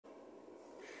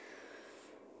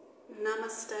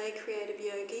Namaste, creative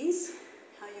yogis.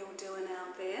 How you all doing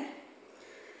out there?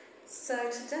 So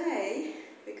today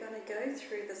we're going to go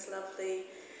through this lovely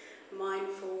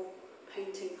mindful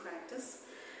painting practice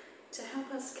to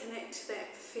help us connect to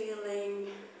that feeling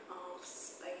of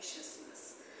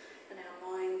spaciousness in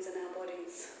our minds and our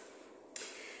bodies.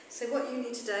 So what you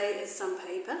need today is some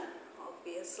paper,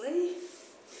 obviously,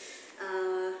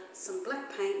 some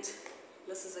black paint,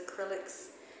 this is acrylics,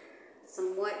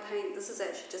 some white paint, this is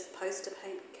actually just poster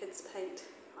paint, kids paint.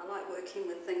 I like working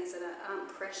with things that aren't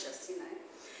precious, you know.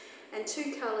 And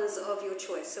two colours of your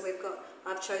choice. So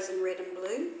I've chosen red and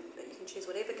blue, but you can choose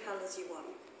whatever colours you want.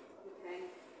 Okay.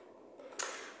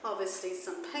 Obviously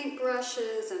some paint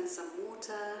brushes and some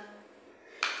water,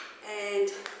 and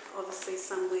obviously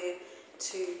somewhere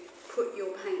to put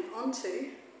your paint onto.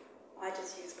 I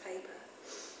just use paper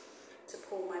to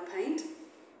pour my paint,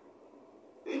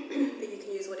 but you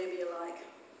can use whatever you like.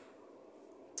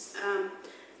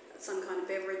 Some kind of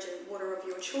beverage and water of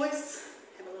your choice.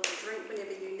 Have a little drink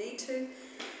whenever you need to,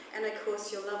 and of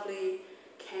course your lovely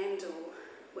candle,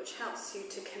 which helps you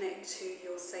to connect to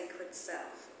your sacred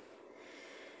self.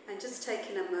 And just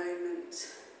taking a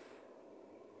moment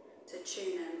to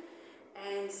tune in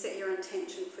and set your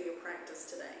intention for your practice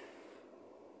today.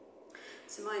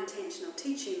 So my intention of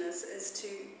teaching this is to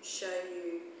show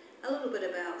you a little bit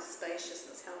about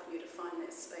spaciousness, help you to find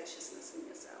that spaciousness in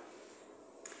yourself.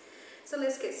 So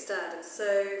let's get started.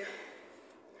 So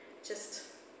just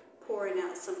pouring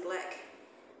out some black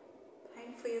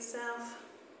paint for yourself,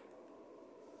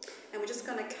 and we're just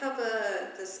going to cover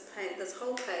this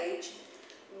whole page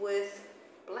with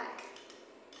black.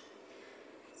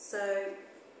 So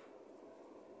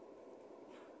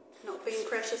not being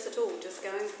precious at all, just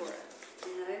going for it,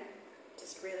 you know,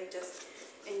 just really just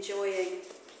enjoying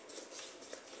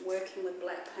working with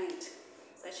black paint.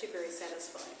 It's actually very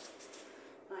satisfying.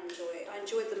 I enjoy it. I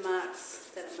enjoy the marks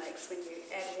that it makes when you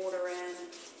add water in.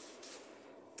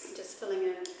 Just filling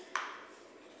in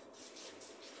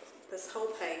this whole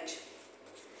page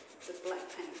with black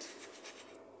paint.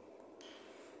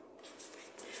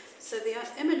 So the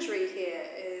imagery here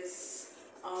is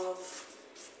of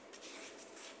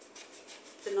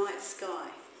the night sky.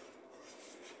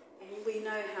 And we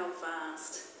know how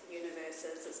vast the universe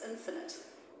is. It's infinite,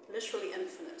 literally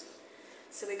infinite.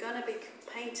 So we're going to be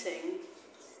painting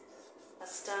a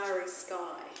starry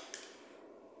sky.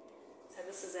 So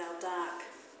this is our dark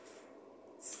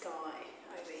sky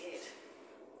overhead.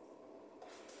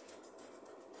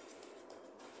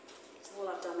 So all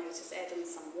I've done there is just add in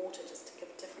some water just to give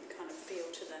a different kind of feel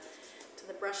to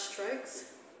the brush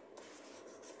strokes.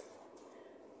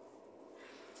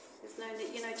 There's no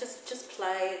need, you know, just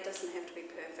play. It doesn't have to be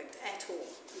perfect at all.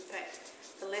 In fact,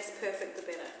 the less perfect the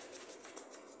better.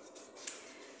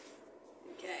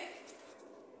 Okay.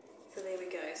 So there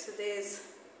we go. So there's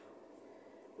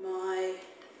my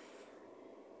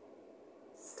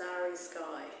starry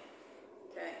sky.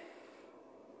 Okay.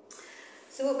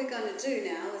 So what we're going to do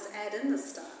now is add in the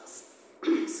stars.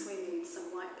 So we need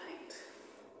some white paint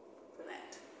for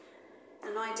that.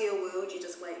 In an ideal world, you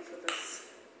just wait for this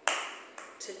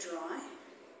to dry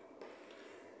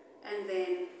and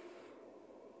then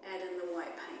add in the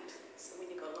white paint. So when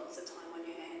you've got lots of time on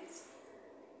your hands,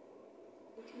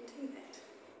 you can do that.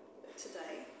 But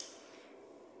today,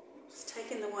 just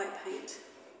taking the white paint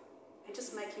and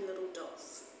just making little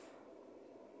dots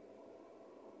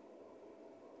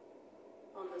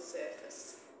on the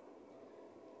surface.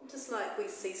 Just like we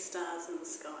see stars in the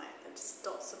sky, they're just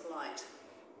dots of light.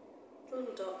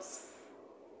 Little dots.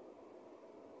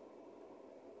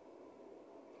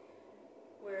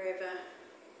 Wherever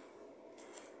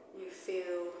you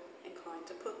feel inclined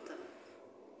to put them.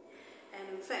 And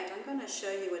in fact, I'm going to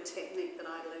show you a technique that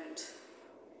I learned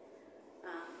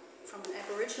from an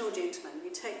Aboriginal gentleman.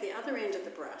 You take the other end of the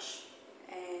brush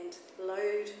and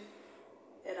load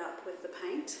it up with the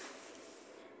paint,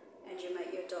 and you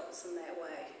make your dots in that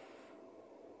way.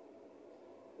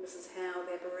 This is how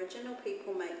the Aboriginal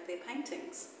people make their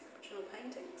paintings, Aboriginal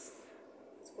paintings.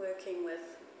 It's working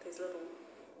with these little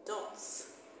dots.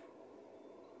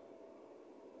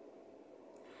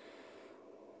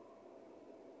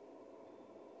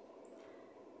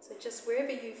 So just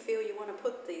wherever you feel you want to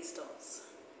put these dots.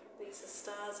 These are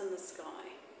stars in the sky.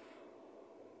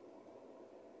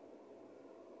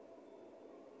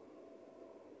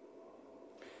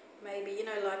 Maybe, you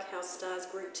know, like how stars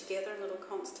group together in little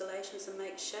constellations and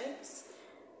make shapes.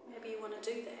 Maybe you want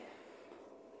to do that.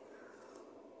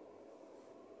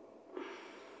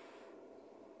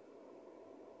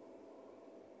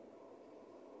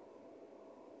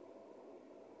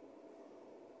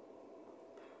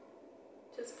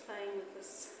 Just playing with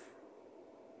this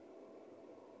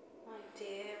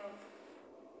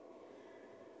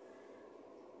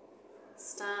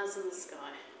stars in the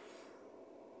sky.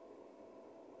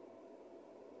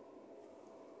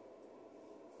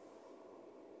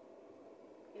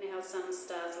 You know how some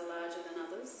stars are larger than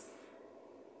others?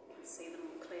 You can see them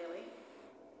more clearly.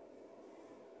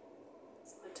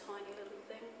 It's the tiny little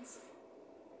things.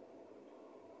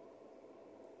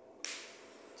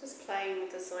 Just playing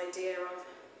with this idea of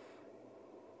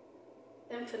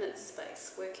infinite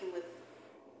space, working with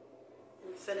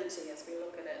infinity as we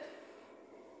look at it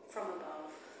from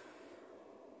above.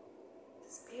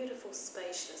 This beautiful,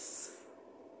 spacious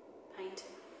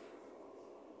painting.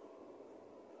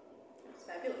 It's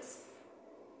fabulous.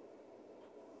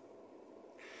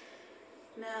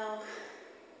 Now,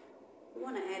 we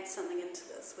want to add something into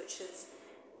this, which is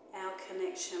our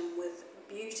connection with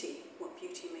beauty, what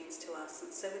beauty means to us.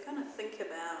 And so we're going to think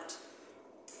about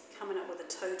coming up with a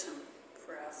totem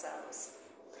for ourselves.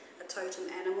 A totem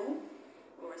animal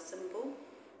or a symbol.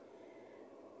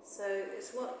 So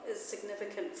it's what is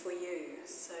significant for you.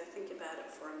 So think about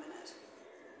it for a minute.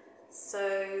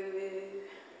 So,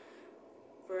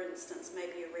 for instance,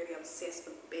 maybe you're really obsessed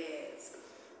with bears.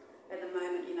 At the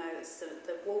moment, you know, it's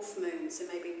the wolf moon, so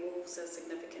maybe wolves are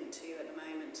significant to you at the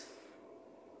moment.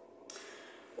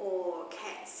 Or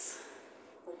cats,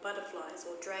 or butterflies,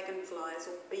 or dragonflies,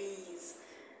 or bees.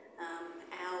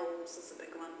 Owls is a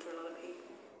big one for a lot of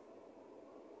people.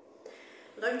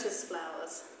 Lotus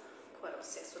flowers, quite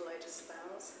obsessed with lotus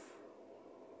flowers.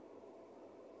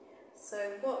 So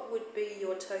what would be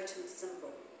your totem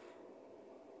symbol?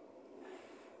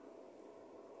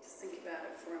 Just think about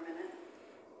it for a minute.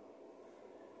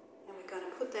 And we're going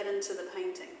to put that into the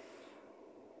painting.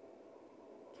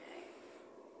 Okay.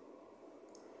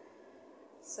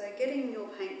 So getting your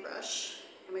paintbrush,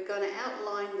 and we're going to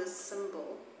outline this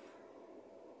symbol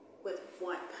with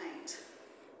white paint.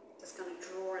 Just going to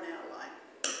draw an outline.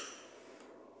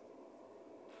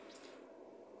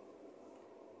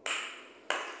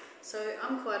 So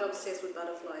I'm quite obsessed with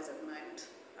butterflies at the moment.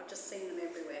 I've just seen them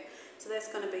everywhere. So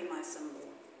that's going to be my symbol.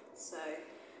 So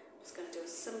I'm just going to do a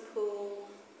simple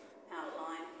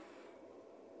outline.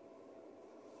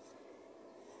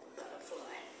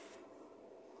 Butterfly.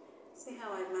 See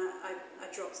how I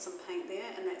dropped some paint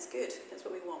there, and that's good. That's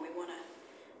what we want. We want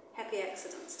happy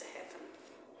accidents to happen.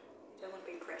 You don't want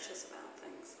to be precious about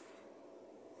things.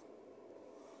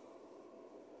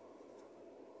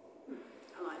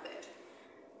 I like that.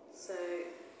 So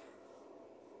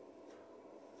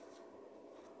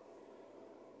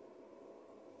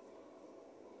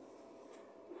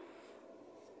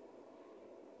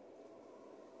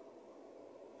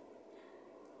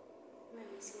run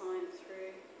this line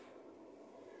through.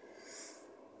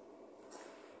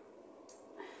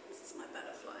 This is my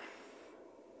butterfly.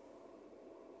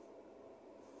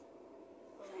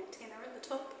 Little antenna at the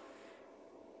top.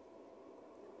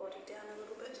 Body down a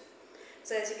little bit.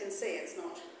 So as you can see, it's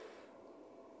not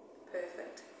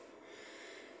perfect.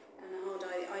 And the whole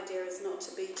idea is not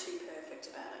to be too perfect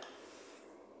about it.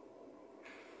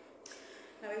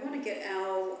 Now we want to get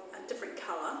a different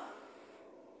colour.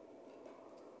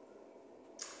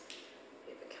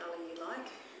 Whatever colour you like.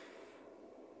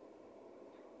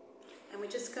 And we're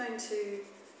just going to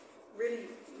really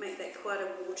make that quite a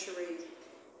watery,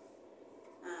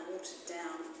 watered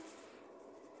down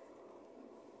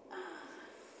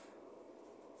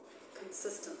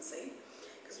consistency,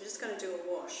 because we're just going to do a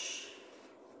wash.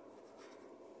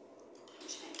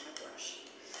 Change my brush.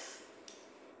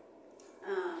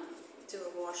 Do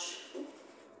a wash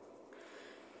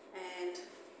and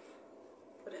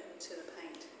put it into the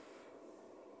paint.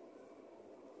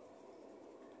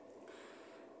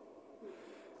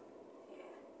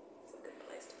 Yeah, it's a good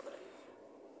place to put it.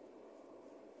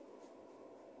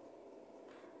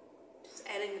 Just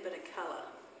adding a bit of colour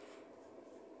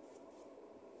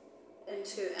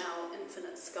into our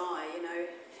infinite sky. You know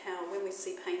how when we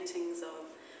see paintings or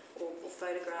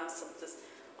photographs of this,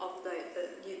 of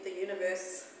the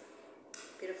universe,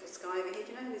 beautiful sky overhead,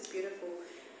 you know these beautiful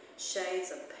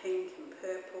shades of pink and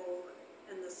purple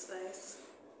in this space.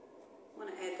 I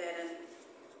want to add that in.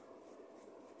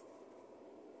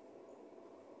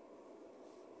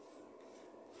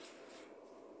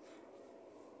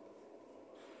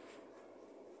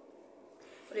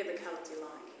 Whatever colours you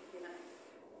like, you know.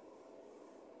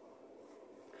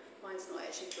 Mine's not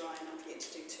actually dry enough yet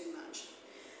to do too much.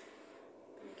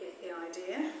 You get the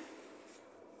idea.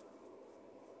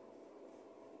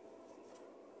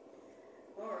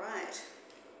 Alright,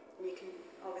 you can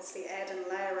obviously add in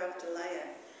layer after layer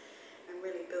and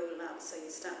really build it up so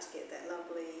you start to get that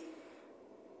lovely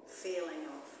feeling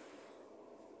of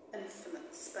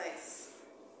infinite space.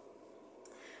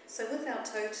 So with our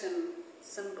totem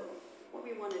symbol, what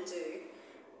we want to do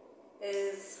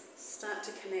is start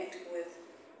to connect with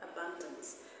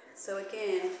abundance. So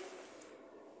again,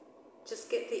 just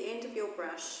get the end of your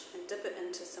brush and dip it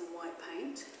into some white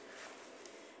paint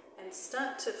and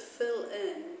start to fill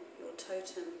in your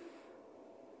totem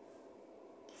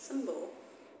symbol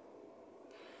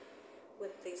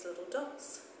with these little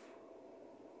dots.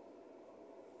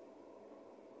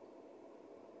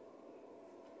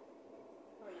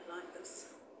 I really like this.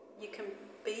 You can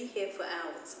be here for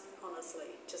hours,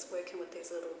 honestly, just working with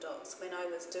these little dots. When I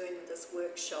was doing this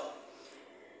workshop,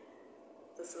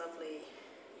 this lovely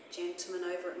gentleman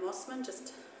over at Mossman, just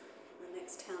the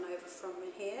next town over from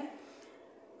here,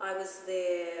 I was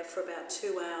there for about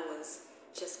 2 hours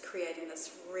just creating this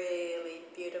really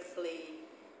beautifully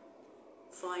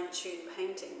fine-tuned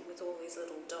painting with all these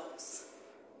little dots.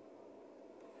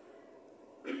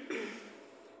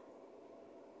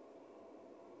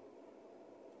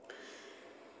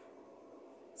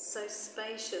 So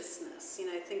spaciousness,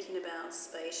 thinking about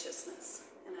spaciousness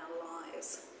in our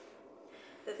lives.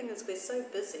 The thing is, we're so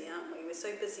busy, aren't we? We're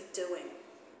so busy doing.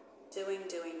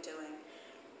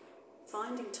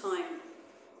 Finding time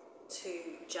to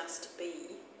just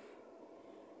be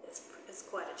is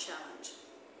quite a challenge.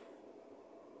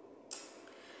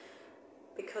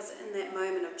 Because in that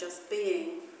moment of just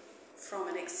being, from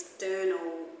an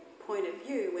external point of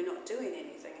view, we're not doing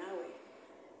anything, are we?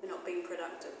 We're not being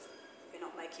productive. We're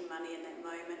not making money in that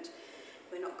moment.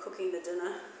 We're not cooking the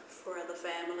dinner for the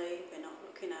family. We're not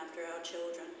looking after our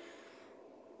children.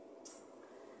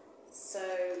 So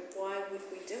why would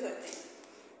we do it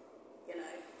then?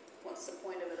 What's the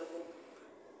point of it all?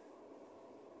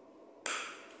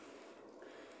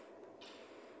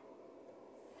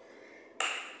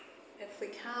 If we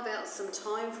carve out some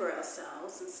time for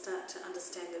ourselves and start to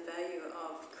understand the value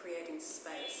of creating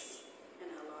space in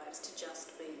our lives to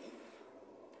just be,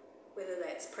 whether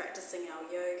that's practicing our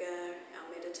yoga,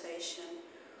 our meditation,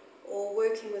 or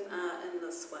working with art in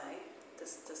this way,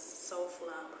 this soulful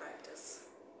art practice.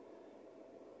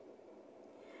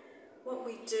 What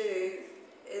we do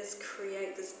is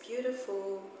create this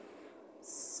beautiful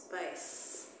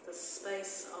space, the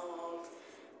space of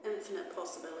infinite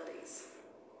possibilities.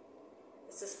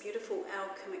 It's this beautiful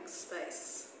alchemic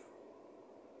space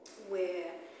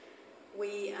where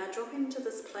we are dropping into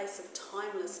this place of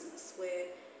timelessness where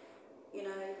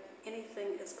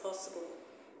anything is possible.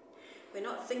 We're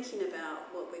not thinking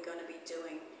about what we're going to be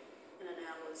doing in an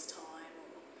hour's time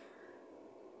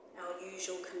or our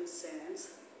usual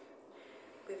concerns.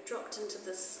 We've dropped into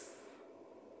this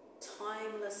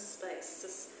timeless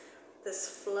space, this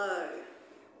flow.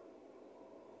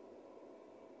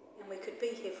 And we could be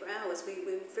here for hours.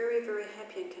 We're very, very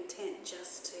happy and content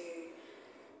just to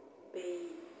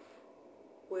be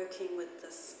working with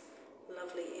this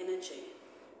lovely energy.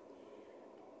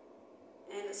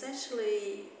 And it's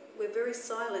actually, we're very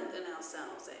silent in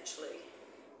ourselves actually.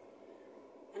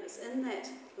 And it's in that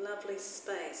lovely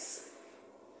space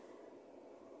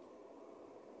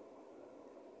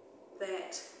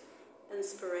that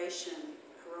inspiration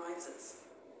arises.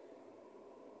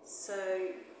 So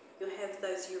you'll have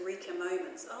those eureka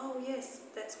moments. Oh yes,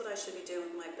 that's what I should be doing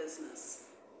with my business.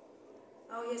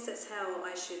 Oh yes, that's how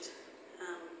I should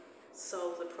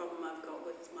solve the problem I've got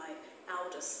with my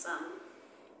eldest son.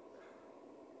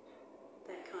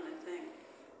 That kind of thing.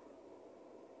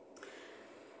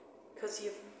 Because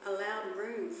you've allowed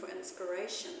room for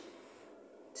inspiration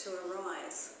to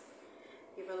arise.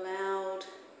 You've allowed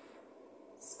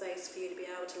space for you to be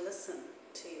able to listen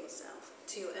to yourself,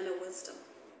 to your inner wisdom.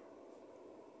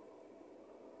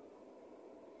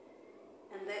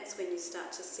 And that's when you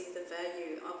start to see the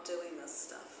value of doing this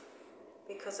stuff.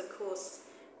 Because of course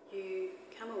you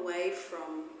come away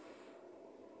from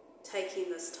taking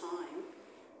this time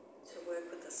to work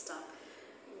with this stuff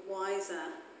wiser,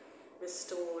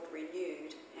 restored,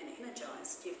 renewed and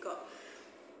energized. You've got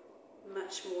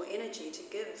much more energy to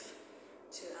give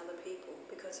to other people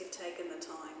because you've taken the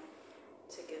time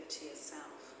to give to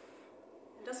yourself.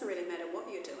 It doesn't really matter what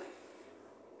you're doing.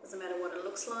 It doesn't matter what it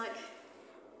looks like.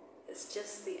 It's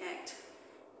just the act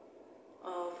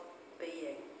of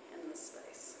being in this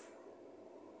space.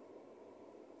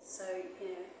 So,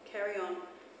 carry on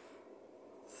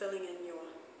filling in your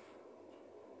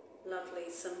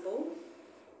lovely symbol.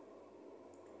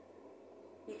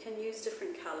 You can use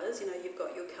different colours. You've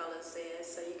got your colours there,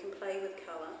 so you can play with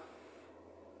colour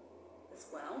as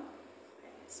well.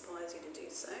 It inspires you to do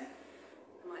so.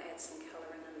 I might add some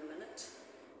colour in a minute.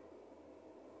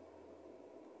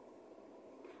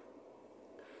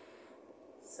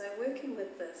 So working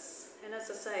with this, and as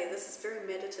I say, this is very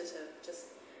meditative, just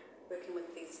working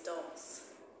with these dots.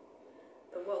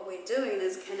 But what we're doing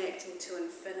is connecting to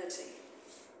infinity.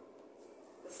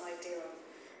 This idea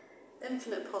of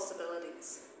infinite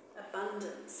possibilities,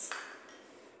 abundance,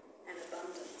 and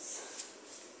abundance.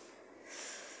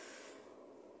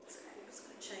 So I'm just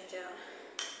going to change out,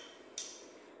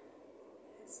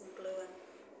 add some blue in.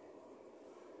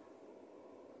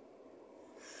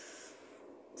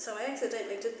 So I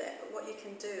accidentally did that, but what you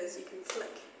can do is you can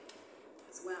flick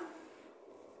as well.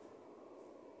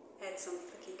 Add some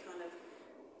flicky kind of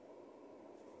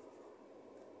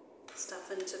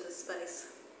stuff into the space.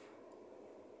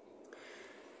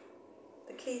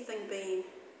 The key thing being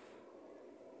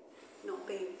not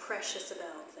being precious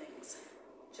about things.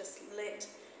 Just let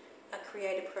a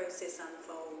creative process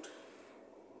unfold.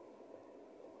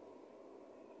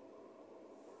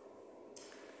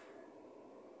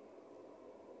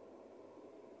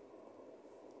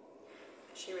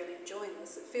 Actually really enjoying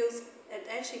this. It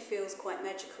actually feels quite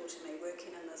magical to me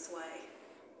working in this way.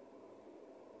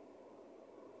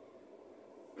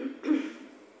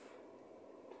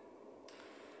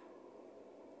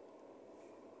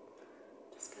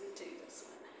 Just going to do this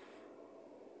one.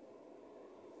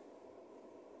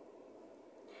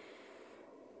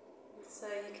 So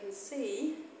you can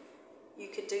see you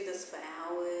could do this for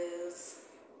hours,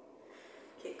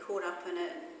 get caught up in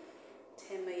it,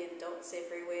 10 million dots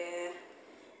everywhere,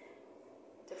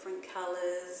 different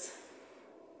colours.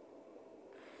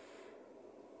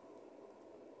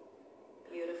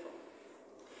 Beautiful.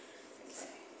 Okay,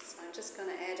 so I'm just going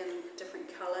to add in a different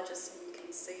colour just so you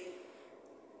can see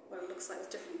what it looks like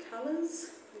with different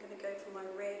colours. I'm going to go for my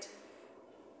red.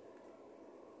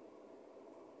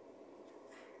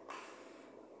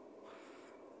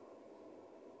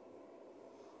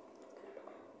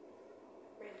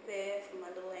 Red there for my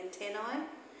little antennae,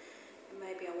 and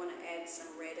maybe I want to add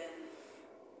some red in.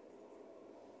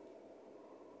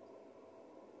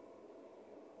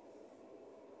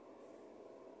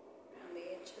 Around the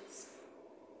edges.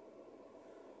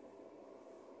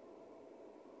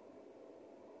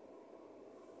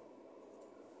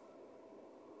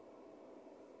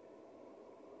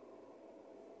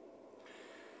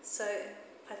 So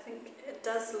I think it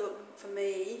does look for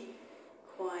me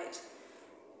quite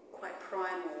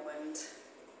primal and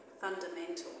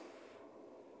fundamental,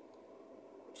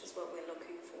 which is what we're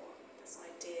looking for. This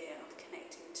idea of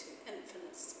connecting to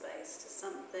infinite space, to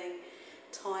something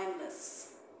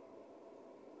timeless.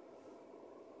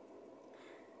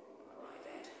 I like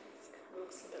that. It kind of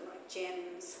looks a bit like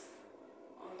gems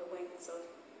on the wings of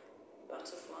a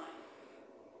butterfly.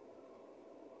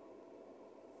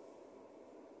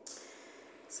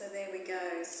 So there we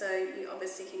go. So you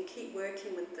obviously can keep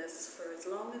working with this for as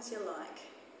long as you like.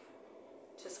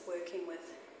 Just working with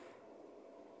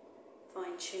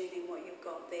fine-tuning what you've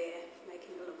got there,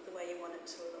 making it look the way you want it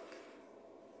to look.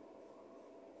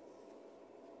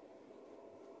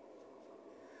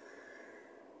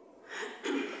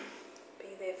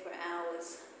 Be there for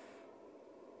hours.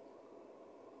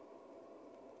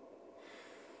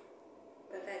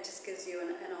 But that just gives you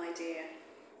an idea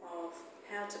of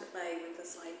how to play with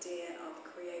this idea of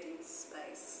creating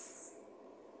space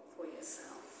for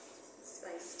yourself,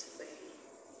 space to be.